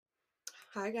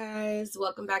Hi guys,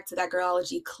 welcome back to That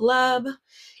Girlology Club.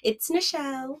 It's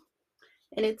Nichelle,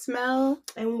 And it's Mel.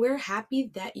 and we're happy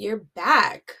that you're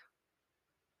back.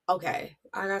 Okay,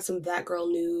 I got some That Girl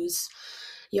news.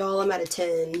 Y'all, I'm at a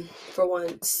 10 for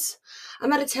once.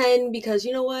 I'm at a 10 because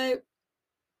you know what?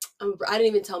 I didn't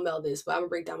even tell Mel this, but I'm gonna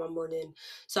break down my morning.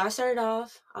 So I started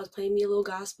off, I was playing me a little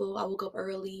gospel. I woke up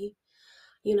early.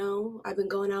 I've been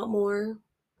going out more,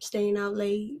 staying out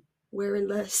late, wearing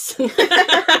less.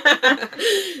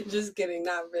 Just kidding,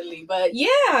 not really. But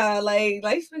yeah, like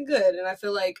life's been good. And I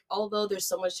feel like although there's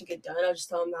so much to get done, I'll just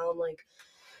tell him now I'm like,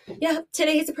 yeah,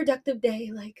 today is a productive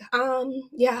day. Like,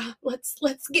 yeah, let's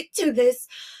get to this.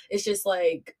 It's just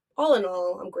like all in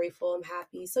all, I'm grateful, I'm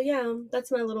happy. So yeah,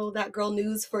 that's my little that girl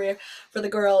news for the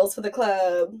girls, for the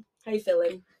club. How you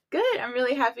feeling? Good. I'm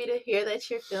really happy to hear that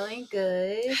you're feeling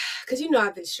good. Because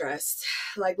I've been stressed,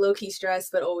 like low key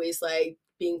stressed, but always like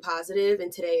being positive.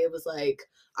 And today it was like,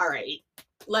 all right,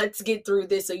 let's get through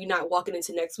this so you're not walking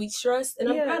into next week stressed. And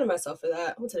I'm proud of myself for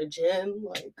that. I went to the gym,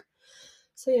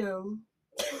 so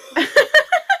yeah.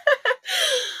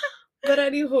 But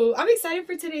anywho, I'm excited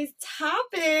for today's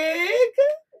topic.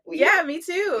 Yeah, me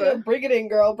too. Yeah, bring it in,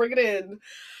 girl. Bring it in.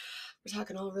 We're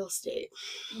talking all real estate.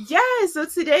 Yeah, so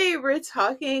today we're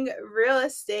talking real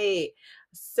estate.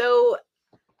 So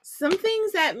some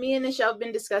things that me and Nichelle have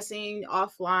been discussing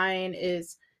offline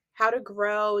is how to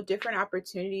grow, different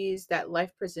opportunities that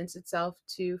life presents itself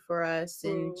to for us,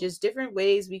 and just different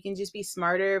ways we can just be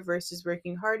smarter versus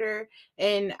working harder.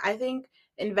 And I think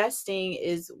investing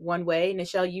is one way.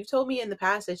 Nichelle, you've told me in the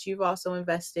past that you've also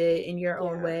invested in your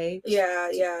own way. Yeah.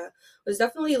 Was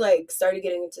definitely like started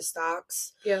getting into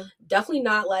stocks. Yeah. Definitely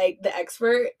not like the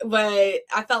expert, but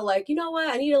I felt like, you know what,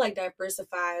 I need to like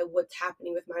diversify what's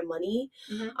happening with my money.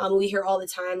 We hear all the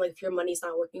time, like if your money's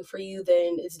not working for you,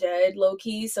 then it's dead, low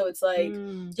key. So it's like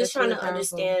just trying to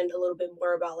understand a little bit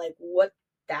more about like what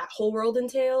that whole world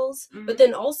entails. But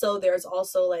then also there's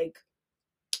also like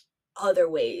other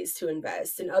ways to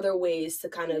invest and other ways to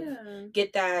kind of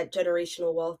get that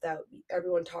generational wealth that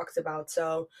everyone talks about.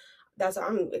 So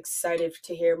I'm excited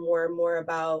to hear more and more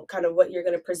about kind of what you're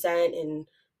going to present and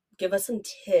give us some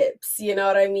tips, you know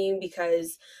what I mean?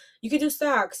 Because you could do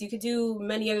stocks, you could do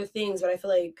many other things, but I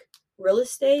feel like real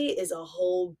estate is a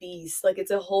whole beast. Like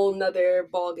it's a whole nother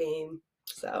ball game.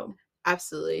 So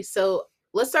absolutely. So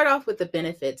let's start off with the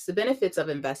benefits. The benefits of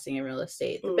investing in real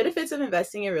estate. The benefits of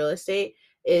investing in real estate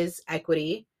is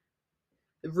equity,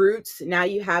 roots. Now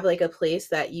you have like a place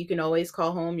that you can always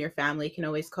call home. Your family can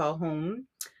always call home.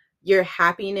 Your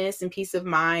happiness and peace of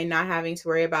mind, not having to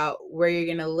worry about where you're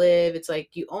gonna live. It's like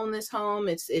you own this home.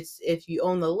 It's if you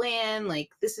own the land, like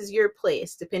this is your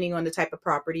place, depending on the type of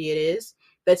property it is.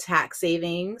 The tax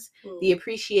savings, the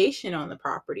appreciation on the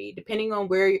property, depending on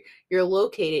where you're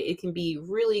located, it can be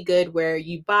really good where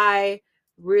you buy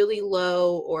really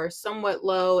low or somewhat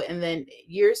low, and then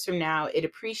years from now it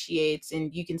appreciates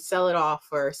and you can sell it off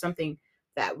for something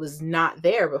that was not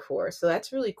there before. So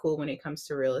that's really cool when it comes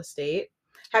to real estate.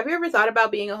 Have you ever thought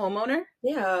about being a homeowner?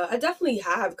 Yeah, I definitely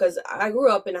have because I grew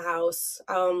up in a house.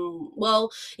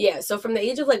 So from the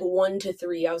age of like 1 to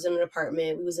 3, I was in an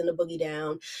apartment. We was in a boogie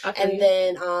down, and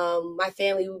then my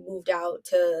family moved out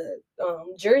to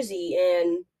Jersey,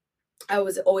 and I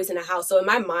was always in a house. So in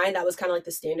my mind, that was kind of like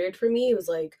the standard for me. It was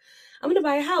like, I'm gonna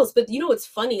buy a house. But you know what's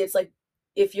funny? It's like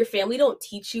if your family don't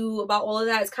teach you about all of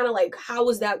that, it's kind of like, how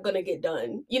is that gonna get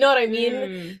done? You know what I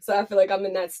mean? So I feel like I'm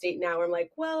in that state now where I'm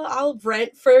like, well, I'll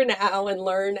rent for now and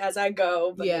learn as I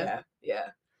go. But yeah.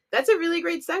 That's a really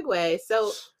great segue.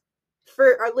 So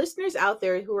for our listeners out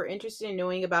there who are interested in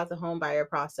knowing about the home buyer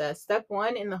process, step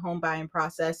one in the home buying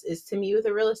process is to meet with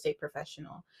a real estate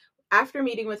professional. After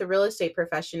meeting with a real estate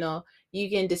professional, you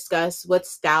can discuss what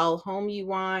style home you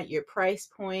want, your price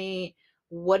point,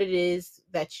 what it is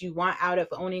that you want out of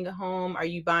owning a home. Are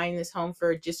you buying this home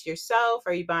for just yourself?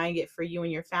 Are you buying it for you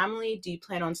and your family? Do you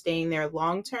plan on staying there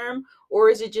long term? Or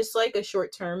is it just like a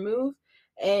short term move?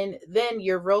 And then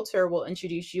your realtor will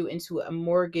introduce you into a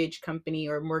mortgage company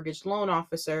or mortgage loan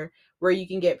officer where you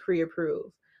can get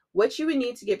pre-approved. What you would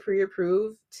need to get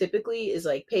pre-approved typically is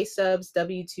like pay stubs,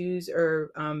 W-2s, or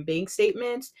bank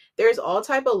statements. There's all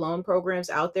type of loan programs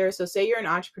out there. So say you're an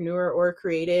entrepreneur or a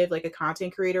creative, like a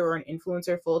content creator or an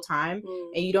influencer full time,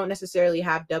 and you don't necessarily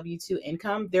have W-2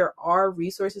 income, there are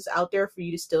resources out there for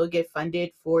you to still get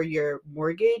funded for your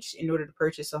mortgage in order to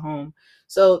purchase a home.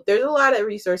 So there's a lot of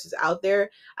resources out there.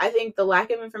 I think the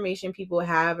lack of information people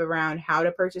have around how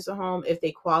to purchase a home, if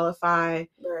they qualify,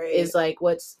 is like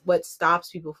what stops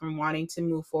people from wanting to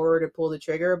move forward or pull the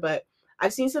trigger. But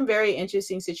I've seen some very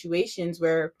interesting situations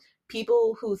where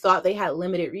people who thought they had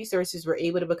limited resources were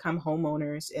able to become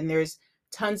homeowners. And there's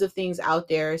tons of things out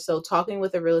there. So talking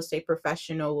with a real estate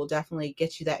professional will definitely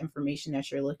get you that information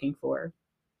that you're looking for.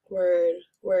 Word,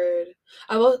 word.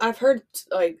 I've heard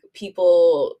like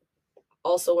people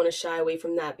also want to shy away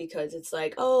from that because it's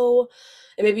like, oh,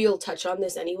 and maybe you'll touch on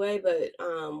this anyway, but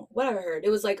what I heard, it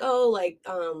was like, oh, like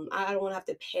I don't want to have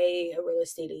to pay a real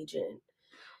estate agent.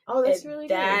 Oh, At that's really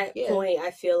good. that Yeah. point,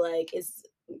 I feel like is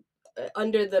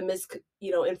under the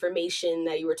information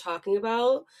that you were talking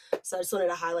about. So I just wanted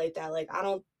to highlight that. Like, I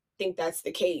don't think that's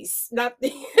the case. Not.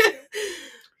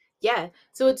 Yeah.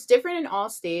 So it's different in all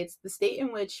states. The state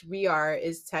in which we are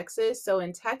is Texas. So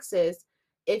in Texas,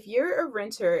 if you're a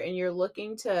renter and you're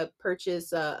looking to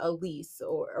purchase a lease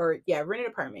or rent an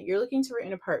apartment, you're looking to rent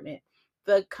an apartment,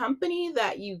 the company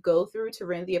that you go through to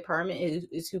rent the apartment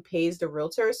is who pays the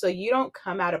realtor. So you don't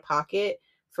come out of pocket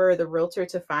for the realtor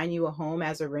to find you a home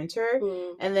as a renter.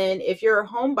 Mm. And then if you're a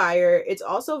home buyer, it's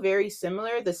also very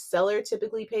similar. The seller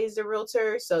typically pays the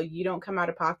realtor, so you don't come out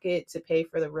of pocket to pay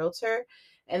for the realtor.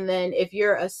 And then if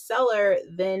you're a seller,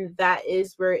 then that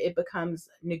is where it becomes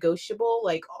negotiable.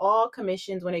 Like all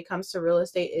commissions when it comes to real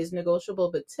estate is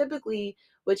negotiable, but typically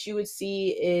what you would see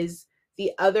is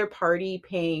the other party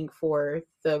paying for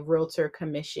the realtor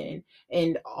commission.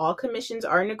 And all commissions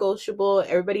are negotiable.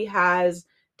 Everybody has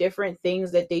different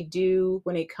things that they do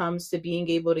when it comes to being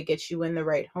able to get you in the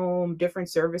right home, different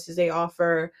services they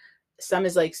offer. Some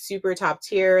is like super top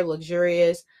tier,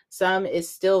 luxurious. Some is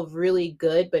still really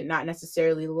good, but not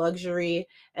necessarily luxury.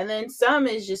 And then some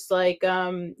is just like,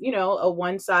 a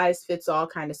one size fits all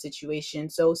kind of situation.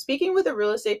 So speaking with a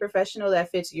real estate professional that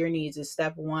fits your needs is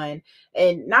step one,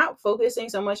 and not focusing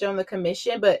so much on the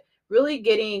commission, but really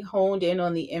getting honed in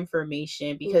on the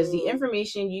information, because the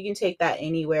information, you can take that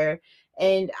anywhere.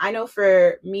 And I know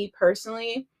for me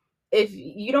personally, if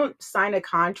you don't sign a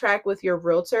contract with your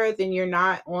realtor, then you're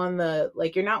not on the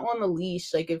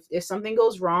leash. Like if something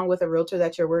goes wrong with a realtor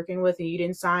that you're working with and you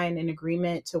didn't sign an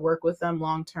agreement to work with them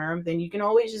long term, then you can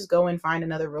always just go and find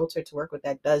another realtor to work with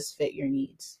that does fit your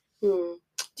needs. Do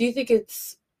you think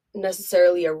it's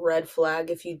necessarily a red flag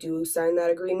if you do sign that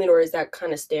agreement, or is that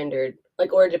kind of standard?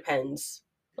 Like, or it depends?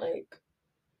 Like,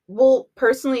 well,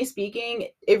 personally speaking,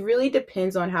 it really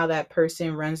depends on how that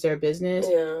person runs their business.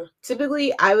 yeah.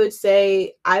 Typically, I would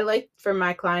say I like for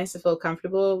my clients to feel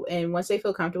comfortable, and once they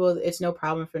feel comfortable, it's no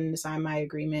problem for them to sign my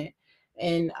agreement.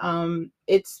 And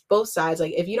it's both sides.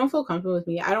 Like if you don't feel comfortable with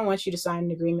me, I don't want you to sign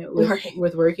an agreement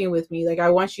with working with me. Like I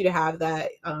want you to have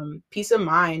that peace of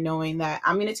mind knowing that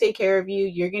I'm going to take care of you.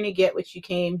 You're going to get what you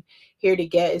came here to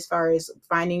get as far as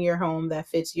finding your home that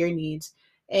fits your needs.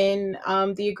 And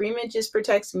the agreement just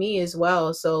protects me as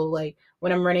well. So like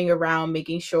when I'm running around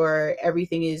making sure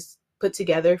everything is put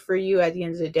together for you at the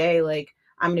end of the day, like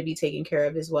I'm going to be taken care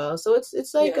of as well. So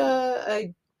it's like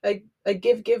a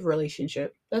give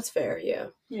relationship. That's fair. Yeah.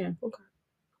 Yeah. Okay.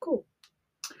 Cool.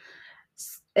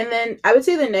 And then I would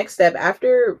say the next step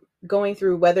after going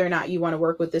through whether or not you want to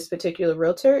work with this particular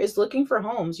realtor is looking for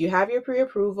homes. You have your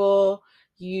pre-approval.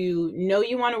 You know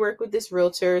you want to work with this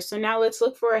realtor. So now let's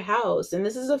look for a house. And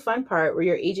this is a fun part where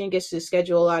your agent gets to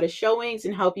schedule a lot of showings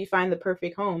and help you find the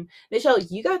perfect home. Michelle,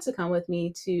 you got to come with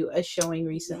me to a showing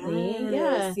recently.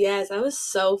 Yes, that was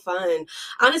so fun.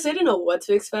 Honestly, I didn't know what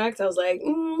to expect. I was like,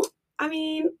 I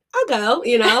mean, I'll go,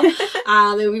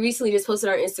 and we recently just posted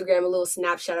on our Instagram a little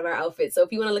snapshot of our outfit. So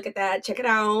if you want to look at that, check it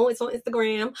out. It's on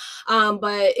Instagram.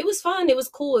 But it was fun. It was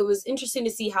cool. It was interesting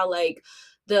to see how like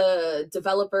the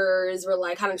developers were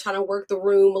like kind of trying to work the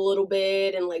room a little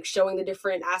bit and like showing the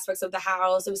different aspects of the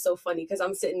house. It was so funny because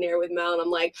I'm sitting there with Mel and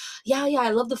I'm like, yeah, I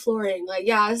love the flooring. Like,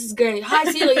 yeah, this is great.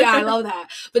 High ceiling, yeah, I love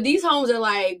that. But these homes are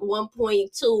like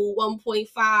 1.2, 1.5,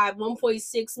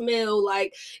 1.6 mil.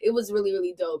 Like, it was really,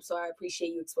 really dope. So I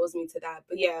appreciate you exposing me to that.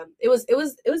 But yeah, it was.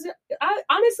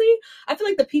 Honestly, I feel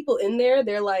like the people in there,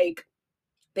 they're like,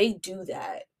 they do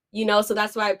that, so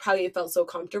that's why I probably felt so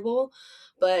comfortable.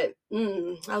 But I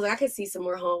was like, I could see some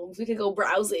more homes. We could go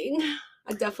browsing.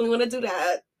 I definitely want to do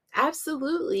that.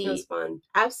 Absolutely. It was fun.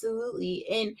 Absolutely.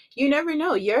 And you never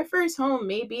know. Your first home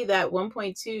may be that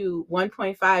 1.2,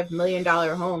 $1.5 million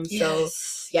home. Yes,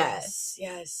 so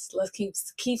yes. Let's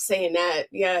keep saying that.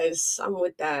 Yes, I'm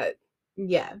with that.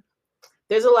 Yeah.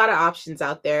 There's a lot of options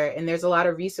out there, and there's a lot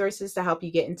of resources to help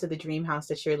you get into the dream house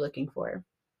that you're looking for.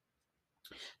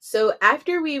 So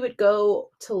after we would go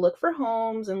to look for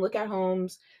homes and look at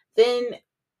homes, then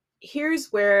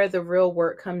here's where the real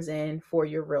work comes in for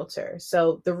your realtor.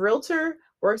 So the realtor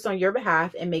works on your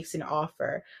behalf and makes an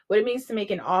offer. What it means to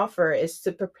make an offer is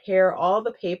to prepare all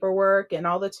the paperwork and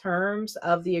all the terms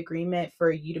of the agreement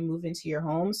for you to move into your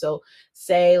home. So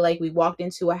say like we walked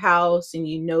into a house and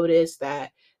you noticed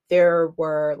that there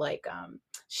were like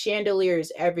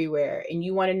chandeliers everywhere, and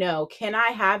you want to know, can I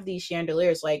have these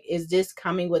chandeliers? Like, is this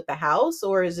coming with the house,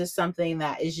 or is this something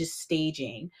that is just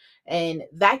staging? And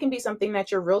that can be something that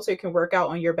your realtor can work out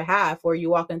on your behalf. Or you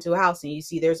walk into a house and you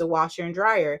see there's a washer and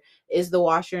dryer. Is the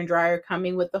washer and dryer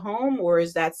coming with the home, or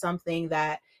is that something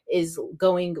that is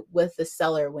going with the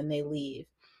seller when they leave?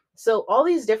 So all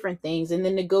these different things, and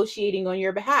then negotiating on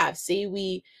your behalf. Say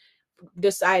we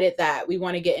decided that we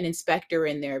want to get an inspector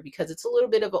in there because it's a little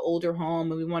bit of an older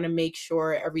home and we want to make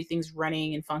sure everything's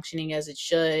running and functioning as it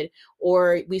should.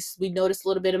 Or we noticed a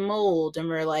little bit of mold and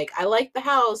we're like, I like the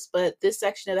house, but this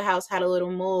section of the house had a little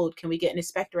mold. Can we get an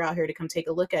inspector out here to come take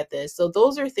a look at this? So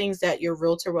those are things that your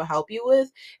realtor will help you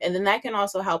with. And then that can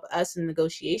also help us in the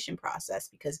negotiation process,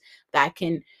 because that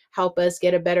can help us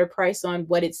get a better price on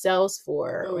what it sells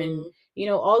for. And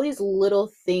all these little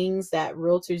things that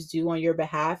realtors do on your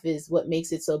behalf is what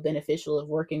makes it so beneficial of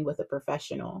working with a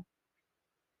professional.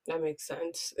 That makes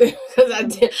sense. Because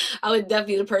I would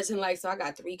definitely the person like, so I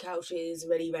got 3 couches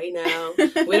ready right now.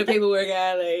 Where the paperwork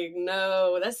at? Like,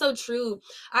 no, that's so true.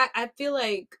 I feel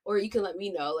like, or you can let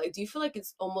me know, like, do you feel like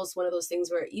it's almost one of those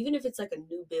things where even if it's like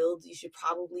a new build, you should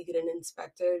probably get an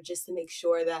inspector just to make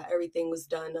sure that everything was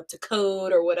done up to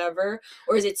code or whatever?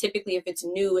 Or is it typically if it's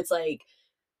new, it's like,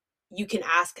 you can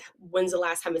ask when's the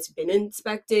last time it's been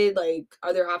inspected? Like,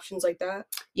 are there options like that?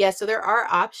 Yeah, so there are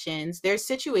options. There's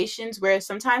situations where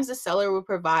sometimes the seller will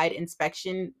provide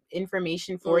inspection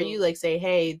information for you, like say,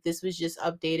 hey, this was just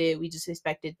updated. We just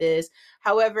inspected this.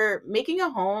 However, making a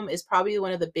home is probably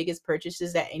one of the biggest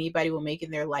purchases that anybody will make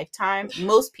in their lifetime.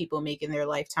 Most people make in their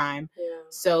lifetime. Yeah.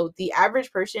 So the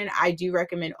average person, I do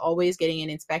recommend always getting an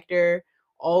inspector.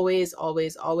 Always,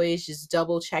 always, always just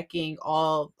double checking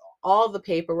all the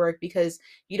paperwork, because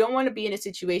you don't want to be in a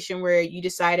situation where you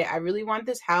decided, I really want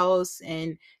this house.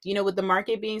 And with the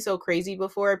market being so crazy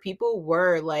before, people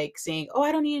were like saying, oh,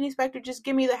 I don't need an inspector, just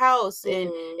give me the house.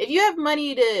 And if you have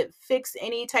money to fix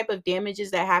any type of damages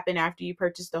that happen after you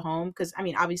purchase the home, because I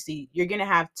mean, obviously you're going to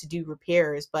have to do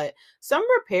repairs, but some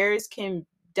repairs can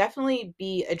definitely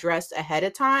be addressed ahead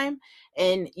of time,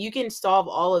 and you can solve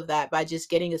all of that by just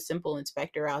getting a simple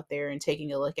inspector out there and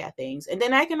taking a look at things. And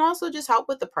then I can also just help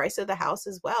with the price of the house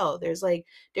as well. There's like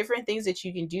different things that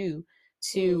you can do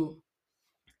to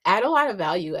add a lot of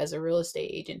value as a real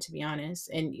estate agent, to be honest.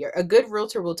 And a good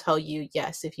realtor will tell you,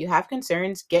 yes, if you have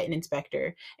concerns, get an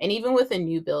inspector. And even with a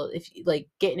new build, if you like,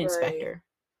 get an inspector.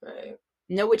 Right.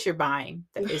 Know what you're buying.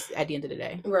 That is at the end of the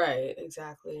day. Right,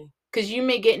 exactly. Because you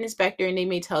may get an inspector and they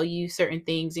may tell you certain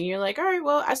things and you're like, all right,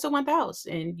 well, I still want the house,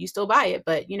 and you still buy it.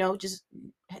 But, just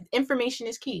information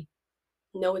is key.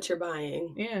 Know what you're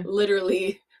buying. Yeah.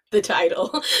 Literally the title.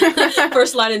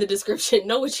 First line in the description.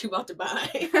 Know what you're about to buy.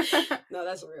 No,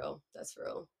 that's real. That's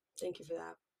real. Thank you for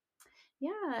that.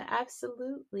 Yeah,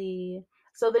 absolutely.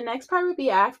 So the next part would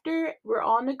be after we're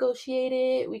all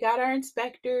negotiated, we got our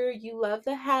inspector, you love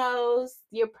the house,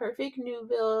 your perfect new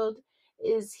build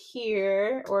is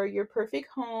here, or your perfect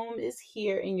home is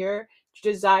here in your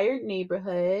desired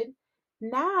neighborhood.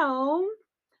 Now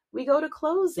we go to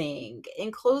closing,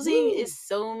 and closing is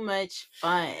so much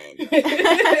fun.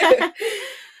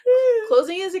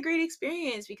 Closing is a great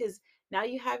experience because now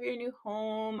you have your new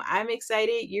home. I'm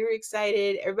excited. You're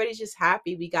excited. Everybody's just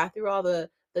happy. We got through all the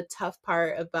tough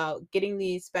part about getting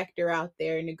the inspector out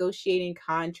there, negotiating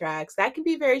contracts. That can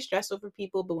be very stressful for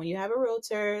people, but when you have a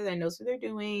realtor that knows what they're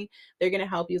doing, they're going to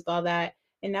help you with all that.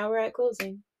 And now we're at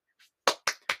closing.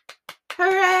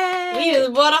 Hooray! We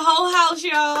just bought a whole house,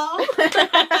 y'all.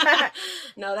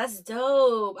 No, that's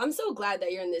dope. I'm so glad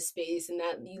that you're in this space and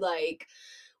that you like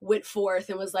went forth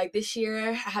and was like, this year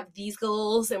I have these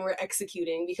goals and we're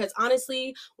executing. Because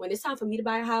honestly, when it's time for me to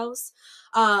buy a house,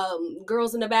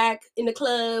 girls in the back in the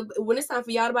club, when it's time for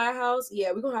y'all to buy a house,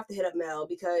 yeah, we're gonna have to hit up Mel,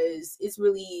 because it's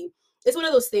one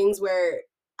of those things where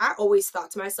I always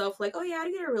thought to myself, like, oh yeah,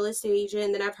 I'd get a real estate agent.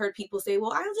 And then I've heard people say,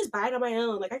 well, I'll just buy it on my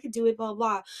own. Like, I could do it, blah,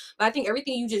 blah. But I think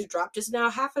everything you just dropped just now,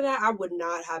 half of that I would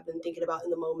not have been thinking about in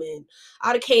the moment.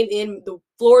 I'd have came in, the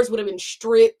floors would have been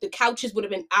stripped, the couches would have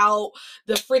been out,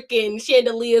 the freaking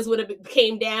chandeliers would have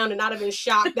came down, and I'd have been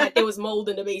shocked that there was mold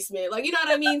in the basement. Like, you know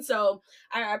what I mean? So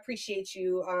I appreciate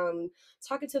you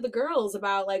talking to the girls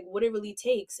about like what it really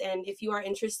takes. And if you are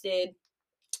interested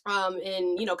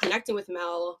in connecting with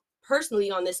Mel personally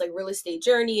on this like real estate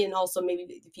journey, and also maybe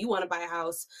if you want to buy a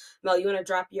house, Mel, you want to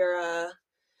drop your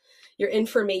your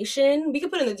information. We can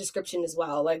put it in the description as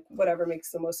well, like whatever makes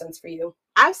the most sense for you.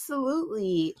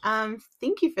 Absolutely.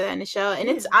 Thank you for that, Nichelle. And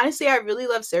it's Yeah. honestly, I really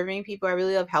love serving people. I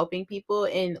really love helping people.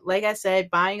 And like I said,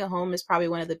 buying a home is probably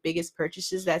one of the biggest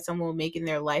purchases that someone will make in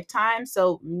their lifetime.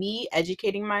 So me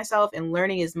educating myself and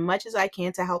learning as much as I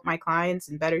can to help my clients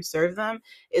and better serve them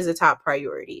is a top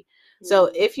priority.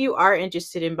 So if you are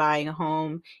interested in buying a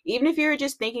home, even if you're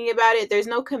just thinking about it, there's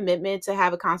no commitment to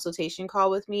have a consultation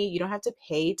call with me. You don't have to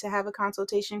pay to have a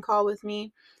consultation call with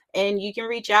me. And you can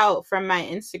reach out from my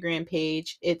Instagram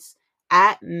page. It's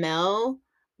at Mel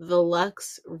the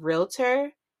Lux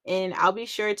Realtor. And I'll be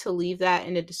sure to leave that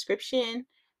in the description.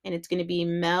 And it's going to be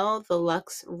Mel the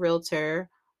Lux Realtor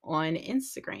on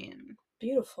Instagram.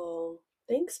 Beautiful.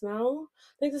 Thanks, Mel.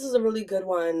 I think this is a really good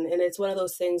one. And it's one of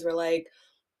those things where, like,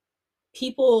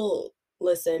 people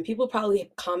listen, people probably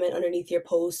comment underneath your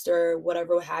post or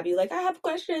whatever, what have you, like, I have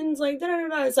questions, like, da, da, da,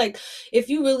 da. It's like, if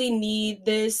you really need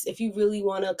this, if you really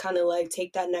want to kind of like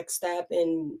take that next step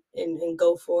and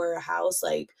go for a house,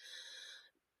 like,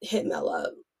 hit Mel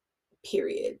up,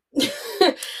 period.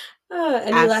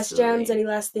 Any last gems, Absolutely. any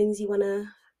last things you want to?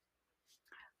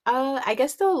 I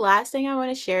guess the last thing I want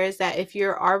to share is that if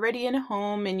you're already in a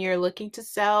home and you're looking to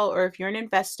sell, or if you're an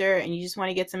investor and you just want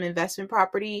to get some investment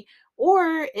property,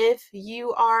 or if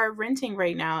you are renting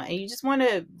right now and you just want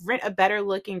to rent a better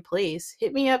looking place,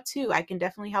 hit me up too. I can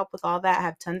definitely help with all that. I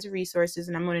have tons of resources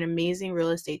and I'm on an amazing real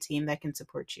estate team that can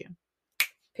support you.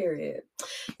 Period.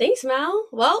 Thanks, Mel.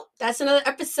 Well, that's another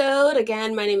episode.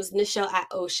 Again, my name is Nichelle at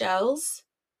O'Shells.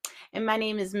 And my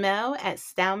name is Mel at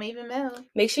Style Maven Mel.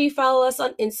 Make sure you follow us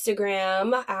on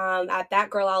Instagram at That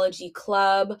Girlology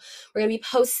Club. We're gonna be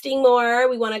posting more.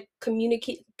 We want to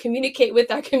communicate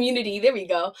with our community. There we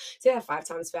go. Say that 5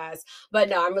 times fast. But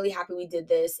no, I'm really happy we did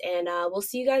this, and we'll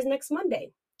see you guys next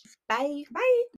Monday. Bye. Bye.